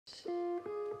Hey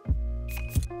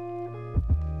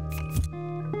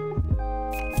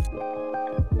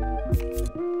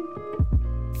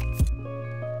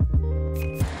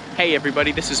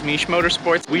everybody, this is Meesh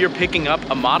Motorsports. We are picking up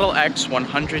a Model X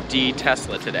 100D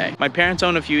Tesla today. My parents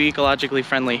own a few ecologically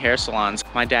friendly hair salons.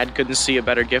 My dad couldn't see a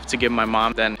better gift to give my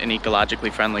mom than an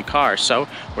ecologically friendly car, so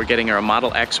we're getting her a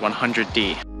Model X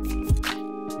 100D.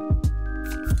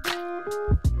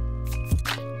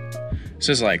 This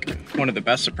is like one of the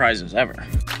best surprises ever.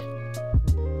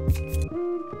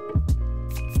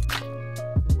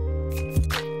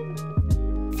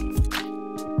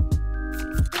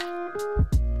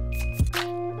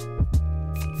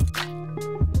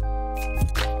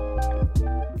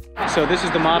 So this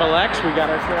is the Model X. We got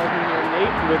our salesman here,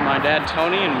 Nate, with my dad,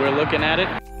 Tony, and we're looking at it.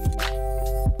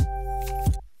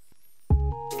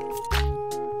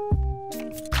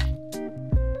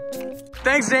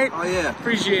 Thanks, Nate. Oh yeah.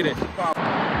 Appreciate it.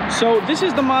 So this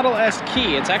is the Model S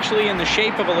key. It's actually in the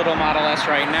shape of a little Model S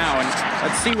right now, and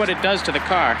let's see what it does to the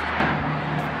car.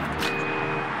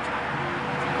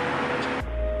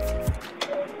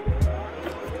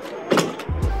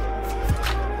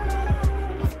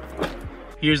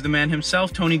 Here's the man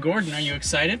himself, Tony Gordon. Are you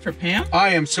excited for Pam? I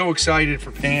am so excited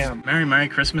for Pam. Merry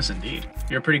Christmas indeed.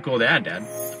 You're a pretty cool dad, Dad.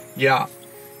 Yeah.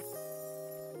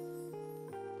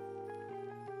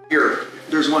 Here,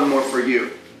 there's one more for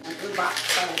you.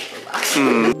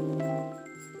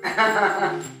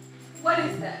 What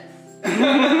is this?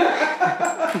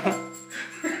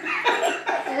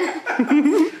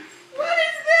 What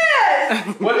is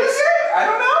this? What is it? I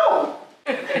don't know.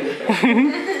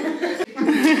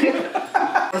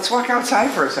 Let's walk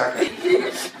outside for a second.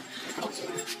 Let's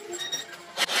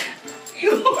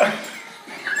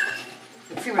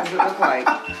see what does it look like.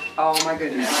 Oh my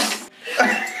goodness.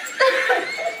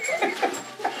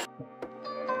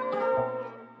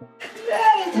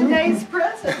 That is a nice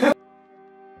present.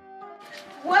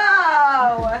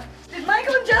 Wow! Did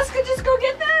Michael and Jessica just go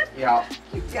get that? Yeah.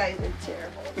 You guys are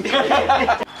terrible.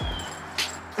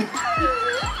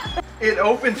 It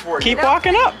opened for you. Keep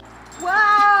walking up.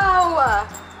 Wow!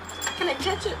 Can I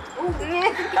touch it? Ooh.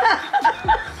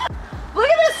 Look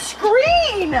at the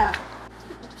screen!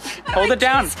 Hold it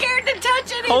down. I'm scared to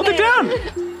touch anything. Hold it down.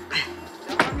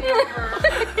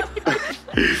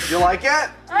 You like it?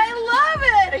 I love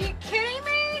it! Are you kidding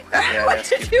me? Yeah, What that's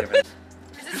to do good. with-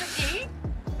 Is this a key?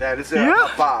 That is Yeah. a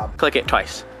fob. Click it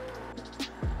twice.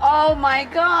 Oh my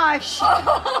gosh!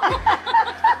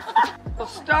 Well,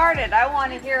 start it. I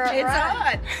want to hear it. It's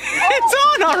on. It's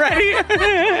on already.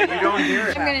 You don't hear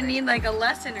it. I'm gonna need like a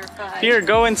lesson or 5. Here,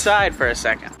 go inside for a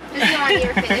second. Just on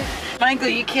your face. Michael,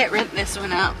 you can't rent this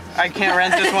one out. I can't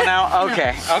rent this one out?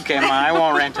 Okay, Ma, I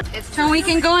won't rent it. So we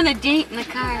can go on a date in the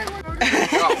car.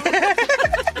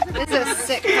 This is a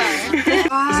sick car.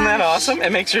 Isn't that awesome?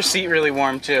 It makes your seat really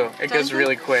warm too. It goes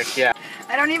really quick, yeah.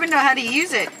 I don't even know how to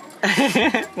use it.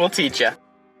 We'll teach you.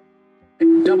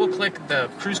 Double click the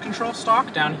cruise control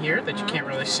stalk down here that you can't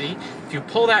really see. If you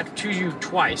pull that to you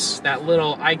twice, that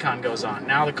little icon goes on.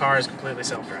 Now the car is completely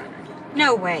self-driving.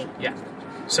 No way. Yeah.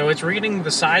 So it's reading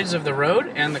the sides of the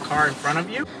road and the car in front of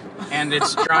you, and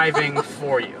it's driving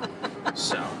for you.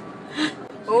 So.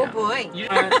 Oh yeah. boy. You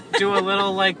wanna do a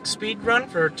little like speed run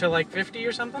to like 50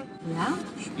 or something? Yeah.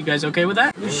 You guys okay with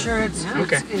that? You sure it's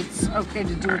Okay. it's okay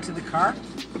to do it to the car?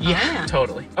 Yeah,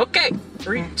 totally. Okay.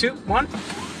 3, 2, 1.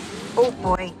 Oh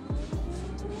boy.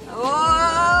 Oh.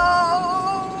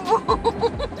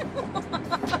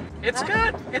 It's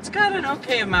got an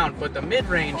okay amount, but the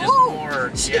mid-range is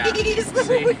more. Yeah. Jeez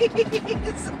See?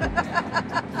 Louise.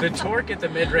 The torque at the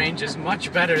mid-range is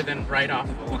much better than right off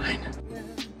the line.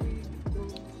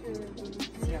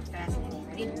 See how fast it is.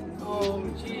 Ready? Oh,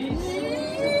 jeez.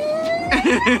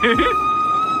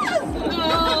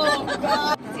 Oh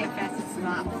God. See how fast it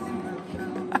stops.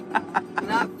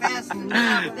 Not fast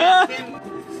enough.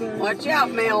 Watch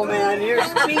out, mailman. Here's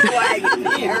speed wagon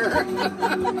here.